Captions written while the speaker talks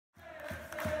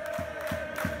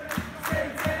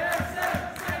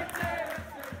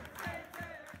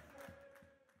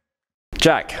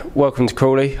Jack, welcome to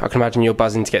Crawley. I can imagine you're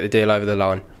buzzing to get the deal over the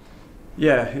line.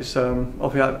 Yeah, it's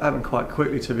obviously happened quite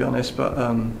quickly, to be honest, but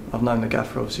I've known the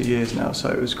gaffer obviously years now,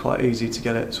 so it was quite easy to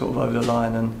get it sort of over the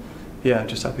line, and yeah, I'm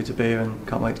just happy to be here and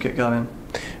can't wait to get going.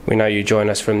 We know you join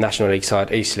us from National League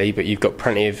side Eastleigh, but you've got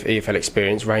plenty of EFL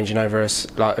experience ranging over us,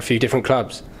 like a few different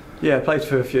clubs. Yeah, I played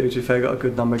for a few, to be fair, got a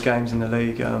good number of games in the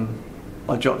league.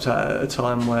 I dropped out at a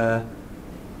time where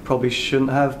probably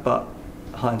shouldn't have, but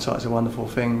hindsight's a wonderful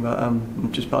thing, but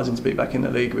I'm just buzzing to be back in the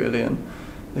league really, and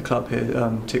the club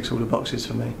here ticks all the boxes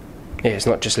for me. Yeah, it's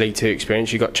not just League 2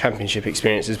 experience, you've got Championship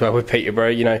experience as well with Peterborough.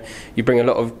 You know, you bring a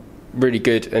lot of really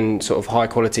good and sort of high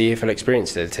quality EFL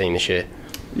experience to the team this year.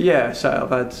 Yeah, so I've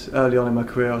had early on in my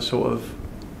career I sort of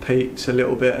peaked a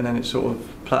little bit and then it sort of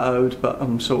plateaued, but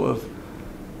I'm still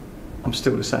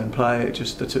the same player. It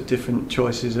just I took different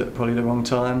choices at probably the wrong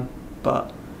time,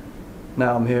 but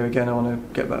now I'm here again. I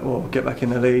want to get back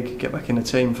in the league, get back in the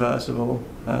team first of all.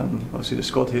 Obviously the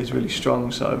squad here is really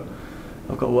strong, so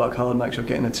I've got to work hard, make sure I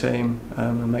get in the team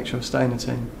and make sure I stay in the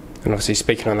team. And obviously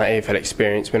speaking on that EFL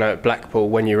experience, we know at Blackpool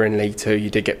when you were in League 2 you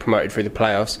did get promoted through the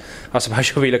playoffs. I suppose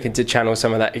you'll be looking to channel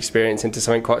some of that experience into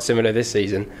something quite similar this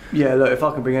season. Yeah, look, if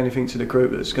I can bring anything to the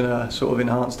group that's going to sort of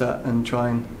enhance that and try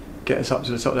and get us up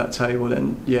to the top of that table,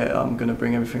 then yeah, I'm going to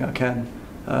bring everything I can.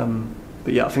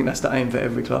 But yeah, I think that's the aim for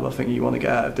every club. I think you want to get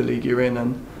out of the league you're in,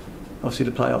 and obviously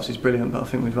the playoffs is brilliant, but I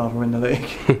think we'd rather win the league.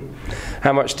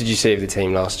 How much did you see of the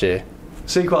team last year?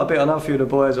 See quite a bit. I know a few of the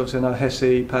boys. Obviously I know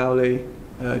Hesse, Powley,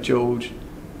 George,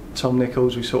 Tom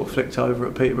Nichols. We sort of flicked over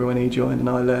at Peterborough when he joined and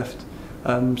I left.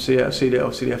 So yeah, I see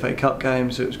obviously the FA Cup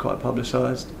games, so it was quite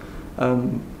publicised.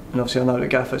 And obviously I know the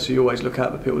gaffer, so you always look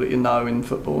at the people that you know in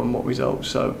football and what results.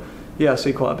 So yeah, I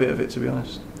see quite a bit of it, to be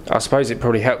honest. I suppose it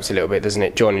probably helps a little bit, doesn't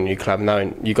it, joining a new club,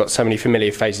 knowing you've got so many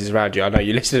familiar faces around you. I know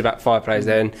you listed about 5 players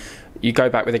there, and you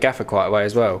go back with the gaffer quite a way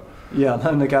as well. Yeah, I've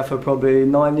known the gaffer probably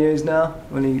 9 years now,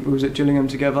 when he was at Gillingham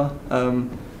together.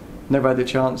 Never had the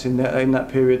chance in that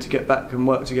period to get back and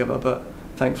work together, but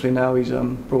thankfully now he's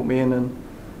brought me in and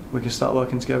we can start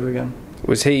working together again.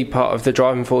 Was he part of the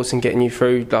driving force in getting you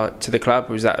through to the club?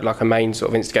 Was that like a main sort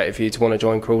of instigator for you to want to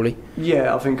join Crawley?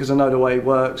 Yeah, I think because I know the way he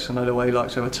works, I know the way he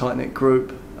likes to have a tight-knit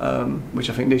group, which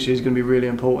I think this year is going to be really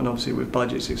important, obviously with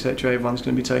budgets, etc. Everyone's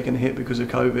going to be taking a hit because of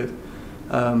COVID,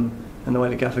 and the way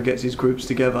the gaffer gets his groups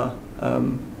together,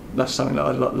 that's something that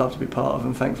I'd love to be part of,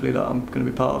 and thankfully that I'm going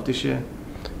to be part of this year.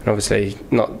 And obviously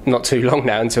not too long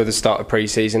now until the start of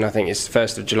pre-season. I think it's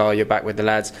 1st of July you're back with the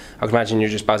lads. I can imagine you're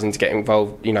just buzzing to get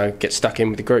involved, you know, get stuck in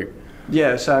with the group.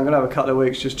 Yeah, so I'm going to have a couple of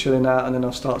weeks just chilling out, and then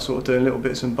I'll start sort of doing little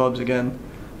bits and bobs again.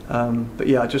 But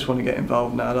yeah, I just want to get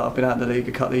involved now. I've been out of the league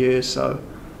a couple of years, so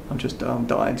I'm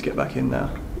dying to get back in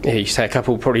now. Yeah, you say a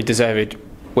couple probably deserved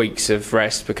weeks of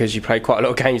rest because you played quite a lot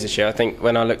of games this year. I think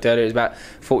when I looked earlier it was about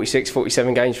 46,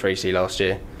 47 games for EC last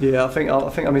year. Yeah, I think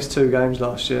I missed 2 games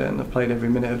last year and I've played every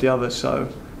minute of the others, so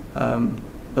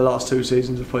the last 2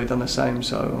 seasons I've probably done the same,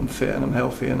 so I'm fit and I'm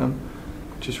healthy and I'm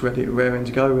just raring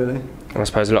to go really. And I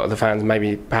suppose a lot of the fans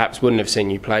maybe perhaps wouldn't have seen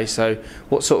you play, so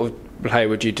what sort of player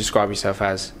would you describe yourself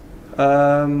as?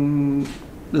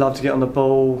 Love to get on the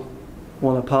ball,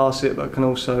 want to pass it, but can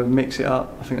also mix it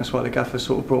up. I think that's why the gaffer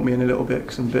sort of brought me in a little bit,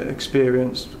 because I'm a bit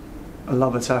experienced. I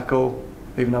love a tackle,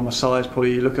 even though my size,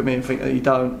 probably you look at me and think that you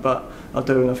don't, but I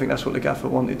do, and I think that's what the gaffer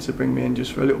wanted, to bring me in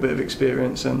just for a little bit of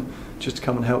experience and just to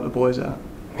come and help the boys out.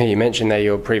 Yeah, you mentioned there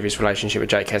your previous relationship with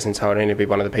Jake Hessenthal, and he'll be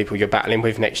one of the people you're battling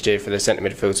with next year for the centre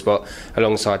midfield spot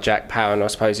alongside Jack Payne, and I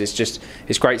suppose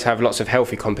it's great to have lots of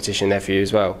healthy competition there for you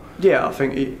as well. Yeah, I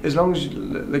think as long as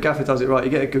the gaffer does it right, you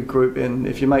get a good group in.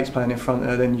 If your mate's playing in front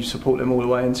there, then you support them all the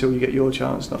way until you get your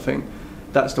chance, and I think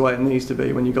that's the way it needs to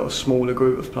be when you've got a smaller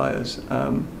group of players,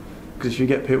 because if you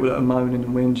get people that are moaning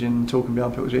and whinging and talking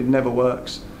behind people, it never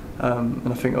works. And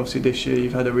I think obviously this year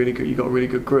you've got a really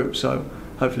good group, so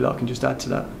hopefully I can just add to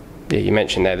that. Yeah, you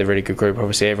mentioned there the really good group.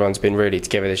 Obviously everyone's been really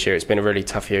together this year. It's been a really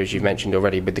tough year, as you've mentioned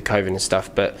already, with the COVID and stuff,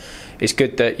 but it's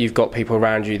good that you've got people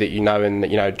around you that you know, and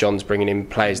that, you know, John's bringing in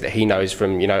players that he knows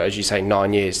from, you know, as you say,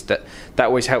 9 years. That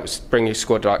always helps bring your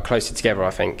squad like closer together,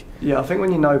 I think. Yeah, I think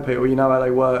when you know people, you know how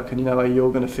they work and you know how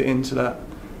you're going to fit into that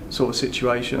sort of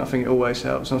situation, I think it always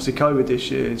helps. And obviously COVID this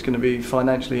year is going to be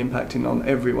financially impacting on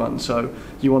everyone, so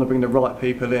you want to bring the right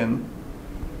people in,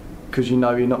 because you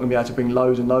know you're not going to be able to bring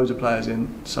loads and loads of players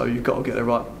in, so you've got to get the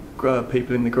right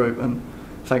people in the group, and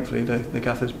thankfully the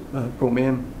gaffer's brought me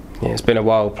in. Yeah, it's been a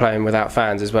while playing without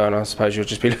fans as well, and I suppose you'll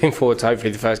just be looking forward to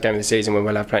hopefully the first game of the season when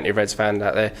we'll have plenty of Reds fans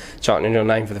out there chanting your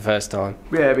name for the first time.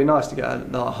 Yeah, it'd be nice to get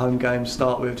a home game to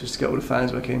start with, just to get all the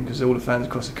fans back in, because all the fans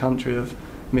across the country have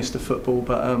missed the football,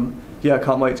 but yeah, I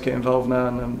can't wait to get involved now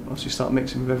and obviously start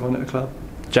mixing with everyone at the club.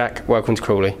 Jack, welcome to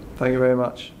Crawley. Thank you very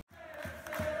much.